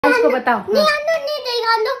उसको बताओ।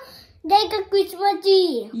 Christmas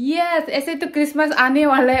yes, ऐसे तो क्रिसमस आने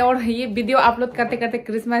वाला है और ये वीडियो अपलोड करते करते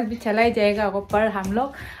क्रिसमस भी चला ही जाएगा। पर हम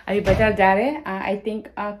लोग अभी बाजार जा रहे हैं। आई थिंक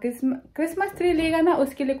क्रिसमस ट्री लेगा ना,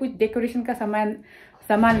 उसके लिए कुछ डेकोरेशन का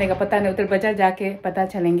सामान लेगा, पता नहीं, उधर बाजार जाके पता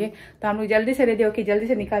चलेंगे। तो हम लोग जल्दी से रेडी होके जल्दी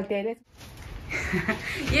से निकलते हैं।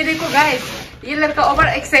 ये देखो गाइस, ये लड़का ओवर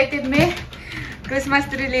एक्साइटेड में क्रिसमस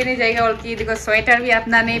ट्री लेने जाएगा। और की देखो, स्वेटर भी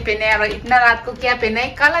अपना नहीं पहने और इतना रात को क्या पहना है,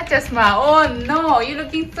 काला चश्मा। Oh no, you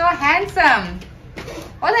looking so handsome.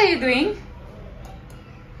 What are you doing?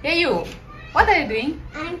 Hey you, what are you doing?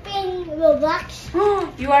 I'm playing Roblox.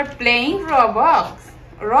 You are playing Roblox,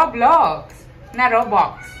 not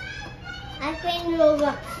Roblox. I'm playing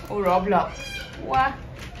Roblox. Oh, Roblox. वाह,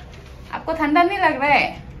 आपको ठंडा नहीं लग रहा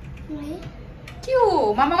है? नहीं।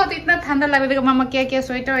 क्यों? मामा को तो इतना ठंडा लग रहा है। मामा क्या क्या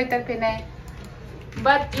स्वेटर वेटर पहना है।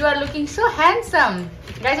 But you are looking so handsome.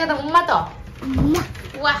 Guys, kata Umma to.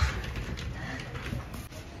 Wah.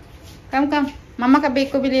 कम मामा का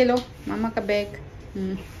बैग को भी ले लो। मामा का बैग।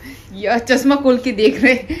 यार चश्मा खोल के देख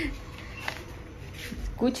रहे,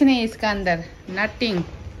 कुछ नहीं इसका अंदर, नथिंग,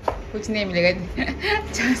 कुछ नहीं मिलेगा।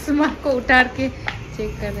 चश्मा को उतार के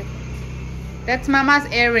चेक कर रहे। That's mama's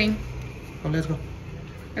earring. Let's go.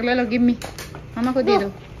 ले लो, give me. मामा को दे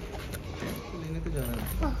दो।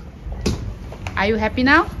 Are you happy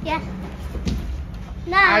now? Yes.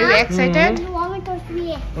 Nah. Are you excited? Mommy told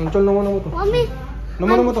me. Uncle, no more. Mommy. No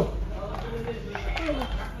more.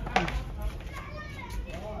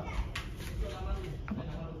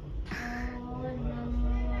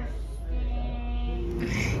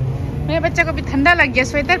 मेरे बच्चा को भी ठंडा लग गया,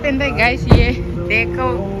 स्वेटर पहनता है। गाइस ये देखो,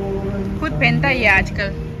 खुद पहनता है ये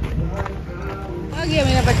आजकल। आ गया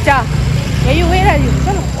मेरा बच्चा। यही हुए राजू,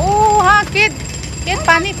 चलो। ओ हाँ, केत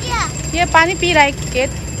पानी, ये पानी पी रहा है केत।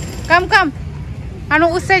 कम अनु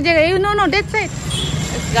उस साइड जगह, नो डेट साइड।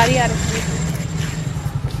 गाड़ी आ रही है।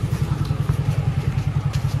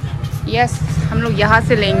 यस, हम लोग यहाँ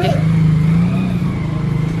से लेंगे।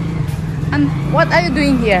 And what are you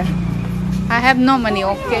doing here? I have no money.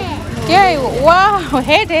 Okay. Yeah. Wow,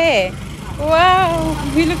 head है। Wow,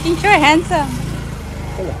 you looking so handsome.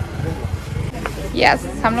 Yes,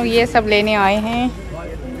 हम लोग ये सब लेने आए हैं।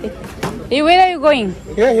 Hey, where are you going?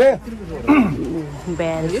 Yeah.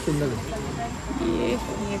 Bells. ये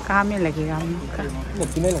कहाँ में लगेगा हम लोग का?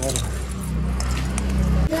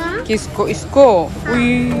 किसको? इसको?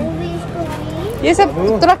 ये सब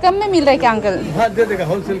थोड़ा कम में मिल रहा है क्या अंकल? हाँ, दे देगा,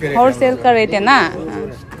 होलसेल कर रहे थे ना।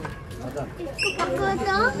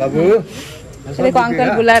 बाबू, देखो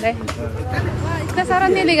अंकल बुला रहे। इतना सारा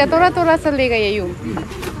नहीं लेगा, थोड़ा सा लेगा। ये यूं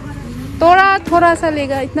थोड़ा सा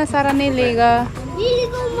लेगा, इतना सारा नहीं लेगा।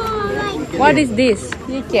 What is this?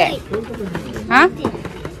 ये क्या है? हाँ?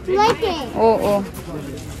 ओ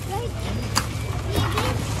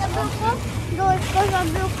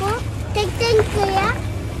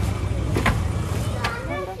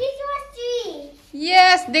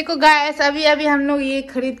यस, देखो गाइस, अभी हम लोग ये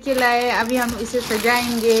खरीद के लाए। अभी हम इसे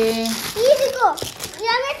सजाएंगे। ये देखो,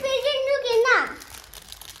 यहाँ में प्रेजेंट दूँगी ना।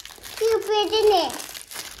 ये प्रेजेंट है।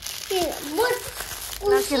 ये बहुत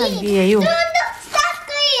रख दिए यूं।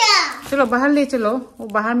 चलो बाहर ले चलो, वो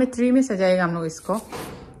बाहर में ट्री में सजाएगा हम लोग इसको।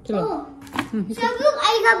 चलो सब लोग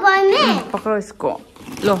आएगा बाहर में। पकड़ो इसको,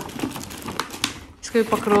 लो इसको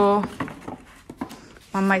पकड़ो।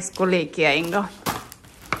 मम्मा इसको लेके आएंगे।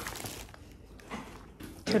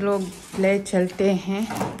 चलो ले चलते हैं।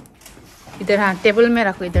 इधर हाँ, टेबल में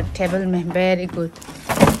रखो, इधर टेबल में। Very good.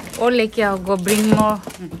 और लेके आओ, गो ब्रिंग मोर।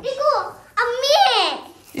 देखो, अम्मी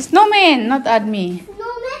है। स्नोमैन, नॉट आदमी।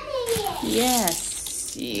 स्नोमैन है ये।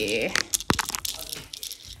 यस, ये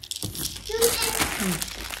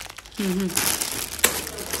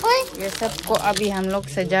ये सबको अभी हम लोग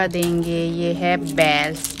सजा देंगे। ये है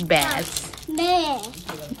बेल्स।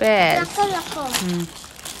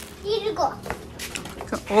 ये देखो।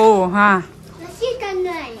 ओ हाँ, नसी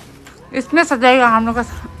करना है। इसमें सजाएगा हम लोग का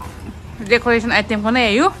डेकोरेशन आइटम को ना।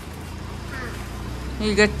 ये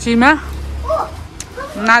गच्ची में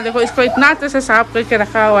ना, देखो इसको इतना अच्छे से साफ करके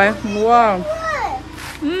रखा हुआ है। वाह।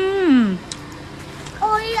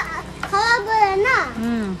 और ये खराब है ना।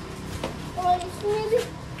 और इसमें भी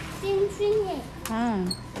फिंग है।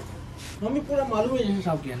 मम्मी पूरा मालूम है जैसे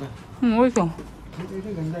साफ किया ना। वही तो।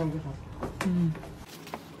 गंदा है उनके साथ।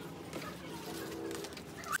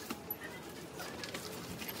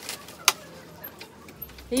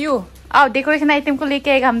 यू आओ, डेकोरेशन आइटम को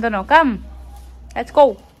लेके आएगा हम दोनों। कम, let's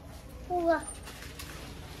go.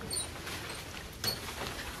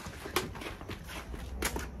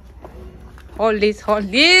 Hold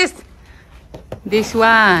this. This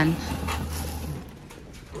one.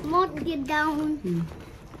 Not get down.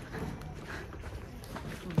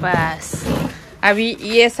 बस अभी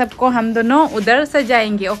ये सबको हम दोनों उधर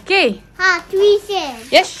सजाएंगे। ओके हाँ ट्री से।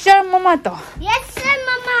 यस सर मम्मा। तो यस सर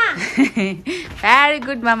मम्मा। वेरी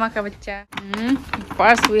गुड मामा का बच्चा।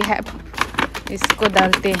 फर्स्ट वी हैव इसको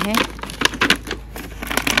डालते हैं।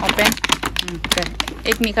 ओपन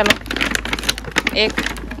एक निकालो, एक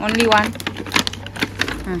ओनली वन।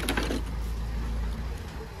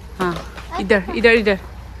 हाँ इधर इधर इधर।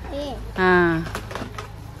 हाँ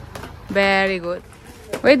वेरी गुड।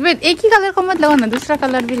 वेट वेट एक ही कलर को मत लगाओ ना, दूसरा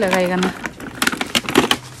कलर भी लगाएगा ना।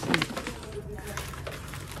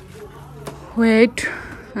 वेट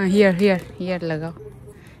हियर हियर हियर लगाओ।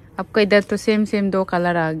 आपका इधर तो सेम सेम दो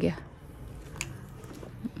कलर आ गया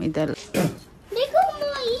इधर। देखो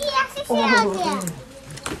ये ऐसे से आ गया।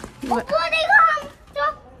 ऊपर देखो हम तो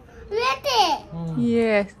लेते।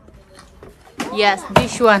 Yes yes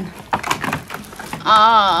this one.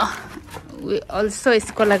 Also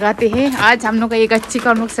इसको लगाते हैं। आज हम लोग का एक अच्छी का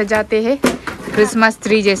हम लोग सजाते हैं क्रिसमस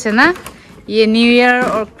ट्री जैसे ना। ये न्यू ईयर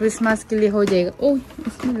और क्रिसमस के लिए हो जाएगा। ओह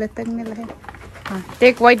इसमें लटकने लगा। हाँ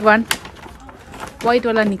टेक वाइट वन। वाइट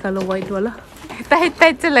वाला निकालो, वाइट वाला टाइट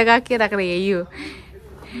टाइट से लगा के रख रही है।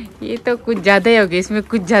 ये तो कुछ ज़्यादा ही हो गया, इसमें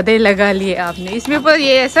कुछ ज़्यादा ही लगा लिए आपने। इसमें पर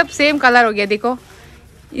ये सब सेम कलर हो गया। देखो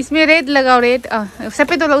इसमें रेड लगाओ, रेड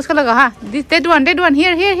सफ़ेद वाला उसका लगाओ। हाँ this red one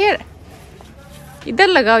here here here इधर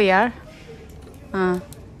लगाओ यार। हाँ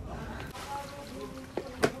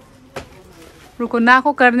रुको ना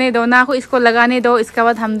को करने दो, ना को इसको लगाने दो। इसके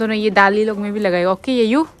बाद हम दोनों ये डाली लोग में भी लगाएगा। ओके ये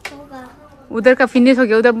यू उधर का फिनिश हो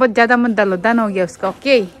गया, उधर बहुत ज़्यादा मत डालो, डन हो गया उसका।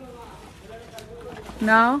 ओके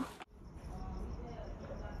नाउ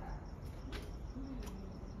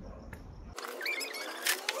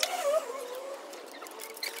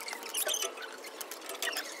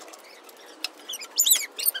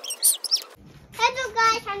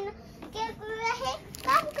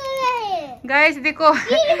गाइस देखो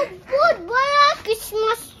ये बहुत बड़ा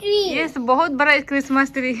क्रिसमस ट्री। यस बहुत बड़ा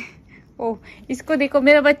क्रिसमस ट्री। ओह इसको देखो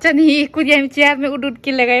मेरा बच्चा नहीं कुछ चेयर में उड़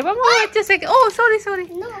के लगाया। मामा अच्छे से। ओह सॉरी सॉरी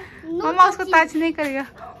मामा उसको टच नहीं करेगा।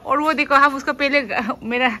 और वो देखो हम उसको पहले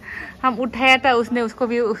हम उठाया था, उसने उसको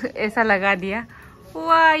भी ऐसा लगा दिया।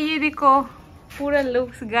 वाह ये देखो पूरा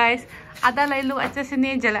लुक्स गाइस। आधा लाइट लोग अच्छे से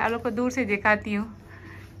नहीं जला, आप लोग को दूर से दिखाती हूँ।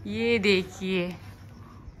 ये देखिए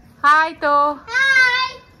हाय। तो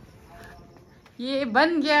ये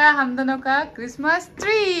बन गया हम दोनों का क्रिसमस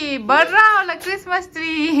ट्री, बड़ा वाला क्रिसमस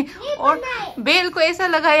ट्री। और बेल को ऐसा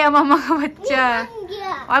लगाया मामा का बच्चा।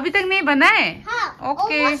 अभी तक नहीं बना है। हाँ,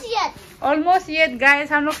 ओके ऑलमोस्ट येट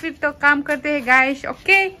गाइस। हम लोग फिर तो काम करते हैं गाइस।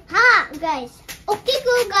 ओके हाँ गाइस ओके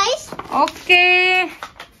को गाइस। ओके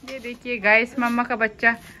ये देखिए गाइस मामा का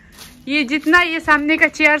बच्चा। ये जितना ये सामने का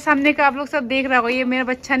चेयर सामने का आप लोग सब देख रहा हो, ये मेरा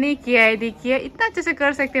बच्चा नहीं किया है। देखिए इतना अच्छे से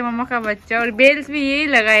कर सकते हैं मामा का बच्चा। और बेल्स भी यही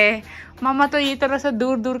लगाए है मामा, तो ये तरह से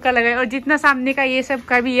दूर दूर का लगाया। और जितना सामने का ये सब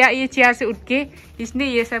का भी ये चेयर से उठ के इसने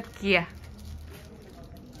ये सब किया।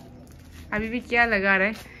 अभी भी क्या लगा रहा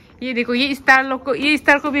है ये देखो। ये स्टार लोग को, ये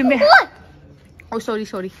स्टार को भी मैं ओ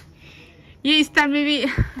सॉरी ये स्टार में भी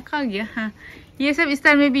कहाँ गया। हाँ ये सब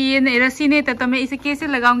स्टार में भी ये रस्सी नहीं था, तो मैं इसे कैसे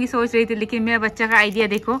लगाऊंगी सोच रही थी। लेकिन मेरा बच्चा का आइडिया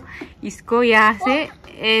देखो, इसको यहाँ से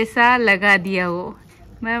ऐसा लगा दिया वो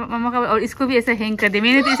मैं मामा का। और इसको भी ऐसा हैंग कर दिया।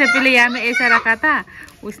 मैंने तो इसे पहले यहाँ में ऐसा रखा था,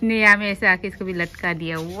 उसने यहाँ में ऐसे आके इसको भी लटका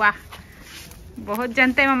दिया। वाह बहुत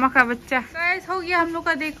जानता है मामा का बच्चा। गाइस हो गया हम लोग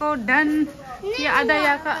का देखो डन। ये आधा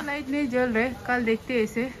यहाँ का लाइट नहीं जल रहे, कल देखते हैं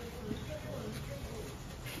इसे।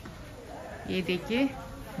 ये देखिए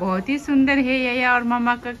बहुत ही सुंदर है याया और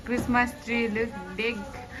मामा का क्रिसमस ट्री।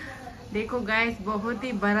 देखो गाइस बहुत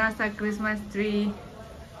ही बड़ा सा क्रिसमस ट्री।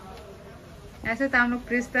 ऐसे तो हम लोग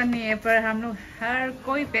क्रिश्चियन नहीं है, पर हम लोग हर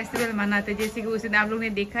कोई फेस्टिवल मनाते। जैसे कि उस दिन आप लोग ने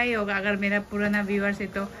देखा ही होगा, अगर मेरा पुराना व्यूअर्स है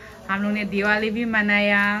तो हम लोग ने दिवाली भी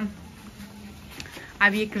मनाया।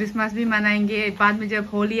 अब ये क्रिसमस भी मनाएंगे, बाद में जब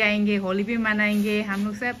होली आएंगे होली भी मनाएंगे। हम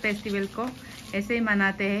लोग सब फेस्टिवल को ऐसे ही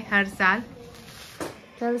मनाते हैं हर साल।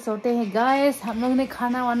 चल सोते हैं गाइस। हम लोग ने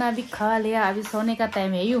खाना वाना भी खा लिया, अभी सोने का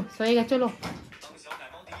टाइम है। यू सोएगा चलो।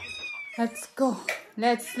 Let's go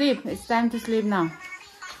let's sleep. It's time to sleep now.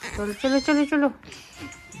 चलो चलो चलो चलो।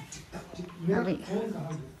 अभी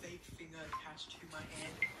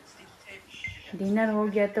डिनर हो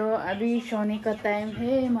गया तो अभी सोने का टाइम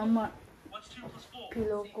है। मम्मा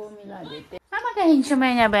पिलो को मिला देते। Mama kencam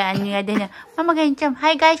ya banyak adanya. Mama kencam.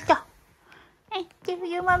 Hai guys tuh.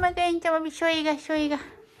 You mama kencam. Abi shoiga shoiga.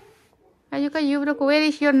 Ayo kan you bro. Where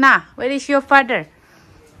is your na? Where is your father?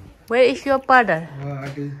 Where is your father?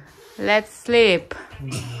 Let's sleep.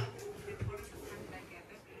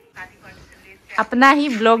 अपना ही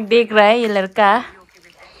blog देख रहा है ये लड़का।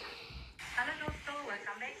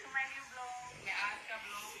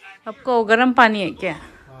 आपको गर्म पानी है क्या?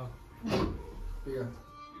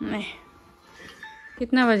 नहीं,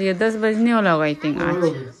 कितना बज गया? 10 बजने वाला होगा आई थिंक। आज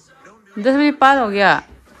 10 बजे पार हो गया।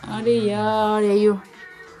 अरे यार यू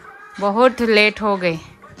बहुत लेट हो गए।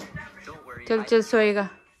 चल चल सोएगा।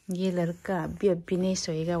 ये लड़का अभी नहीं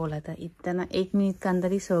सोएगा बोला था। इतना 1 मिनट के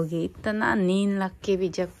अंदर ही सो गया। इतना नींद लग के भी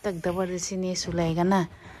जब तक जबरदस्ती नहीं सुलाएगा ना,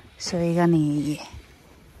 सोएगा नहीं ये।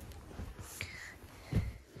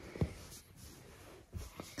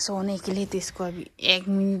 सोने के लिए तो इसको अभी 1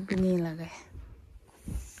 मिनट भी नहीं लगा है।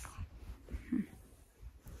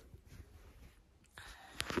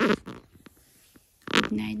 गुड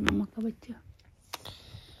नाइट मामा का बच्चा।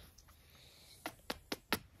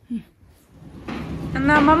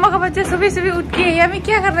 ना मामा का बच्चा सुबह सुबह उठ के या मैं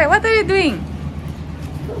क्या कर रहा है? What are you doing?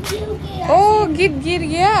 O gift गिर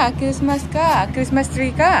गया क्रिसमस का, क्रिसमस ट्री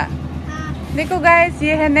का। देखो गाइस,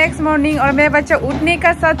 ये है नेक्स्ट मॉर्निंग और मेरा बच्चा उठने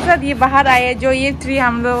का साथ साथ ये बाहर आया। जो ये ट्री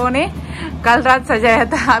हम लोगों ने कल रात सजाया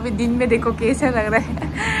था, अभी दिन में देखो कैसा लग रहा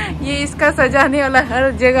है। ये इसका सजाने वाला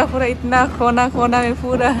हर जगह पूरा इतना कोना कोना में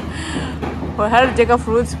पूरा, और हर जगह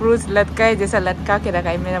फ्रूट्स लटकाए जैसा लटका के रखा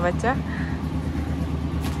है मेरा बच्चा।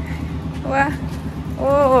 वाह,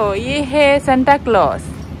 ओ ये है सेंटा क्लॉज।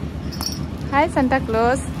 हाय सेंटा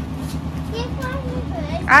क्लॉज।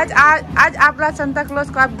 आज आप लोग सेंटा क्लॉज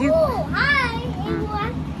को आप gift,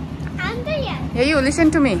 you listen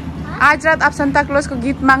to me. आज रात आप सेंटा क्लॉज को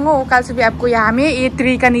गिफ्ट मांगो, कल सुबह आपको यहाँ में ये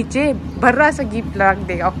ट्री का नीचे भर्रा सा गिफ्ट रख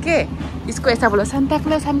देगा। ओके, इसको ऐसा बोलो, सेंटा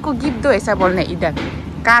क्लॉज हमको गिफ्ट दो, ऐसा बोलना इधर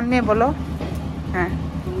कान में बोलो। हाँ,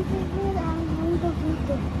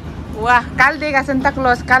 वाह, कल देगा सेंटा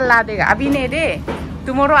क्लॉज, कल ला देगा, अभी नहीं दे।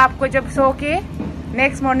 टुमारो आपको जब सो के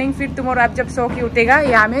नेक्स्ट मॉर्निंग, फिर टुमारो आप जब सो के उठेगा,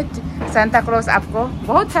 यहाँ में सेंटा क्लॉज आपको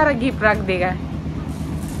बहुत सारा गिफ्ट रख देगा।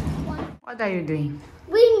 What are you doing?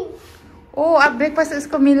 ओ अब ब्रेकफास्ट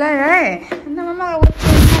इसको मिला है ना मामा।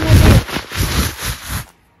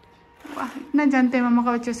 वाह, इतना जानते हैं मामा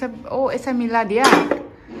का बच्चा सब। ओ ऐसा मिला दिया।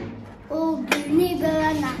 ओ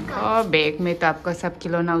बैग में तो आपका सब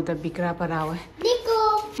खिलौना उधर बिखरा पड़ा हुआ है। देखो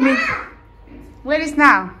Where is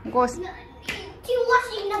now? Go.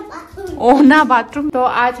 ओह ना बाथरूम। तो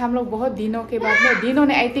आज हम लोग बहुत दिनों के बाद में, दिनों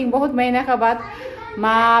ने आई थिंक बहुत महीना का बाद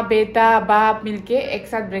माँ बेटा बाप मिलके एक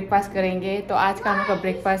साथ ब्रेकफास्ट करेंगे। तो आज का हम लोग का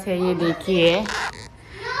ब्रेकफास्ट है, ये देखिए,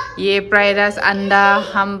 ये फ्राइड राइस अंडा।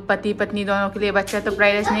 हम पति पत्नी दोनों के लिए। बच्चा तो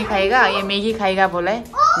फ्राइड राइस नहीं खाएगा, ये मैगी खाएगा बोला है।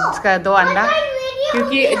 उसका 2 अंडा,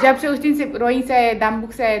 क्योंकि जब से उस दिन से रोहिंग से आए,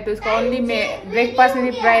 दामबुक से आए, तो उसका ओनली मैं ब्रेकफास्ट में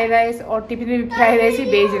भी फ्राइड राइस और टिफिन में भी फ्राइड राइस ही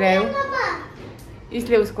भेज रहे हूँ,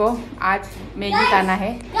 इसलिए उसको आज मैगी खाना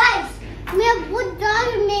है। मैं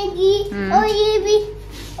मैगी और ये भी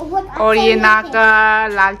और ये ना का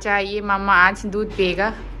लाल चाय। ये मामा आज दूध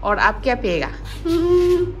पिएगा और आप क्या पिएगा?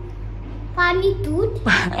 पानी दूध।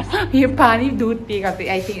 ये पानी दूध पिएगा, तो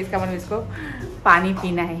आई थिंक इसका मतलब इसको पानी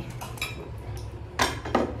पीना है।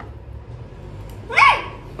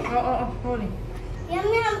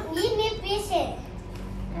 ये मेरे पेश है।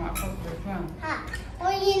 हाँ,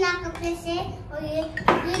 और ये नाक का पेश है, और ये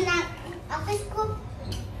नाक आपको इसको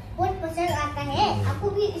बहुत पसंद आता है। आपको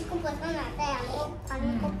भी इसको पसंद आता है। आपको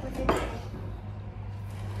खाने को पसंद आता है।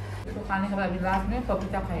 इसको खाने के बाद लास्ट में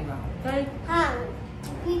पपीता खाएगा। हाँ,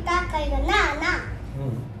 पपीता खाएगा ना।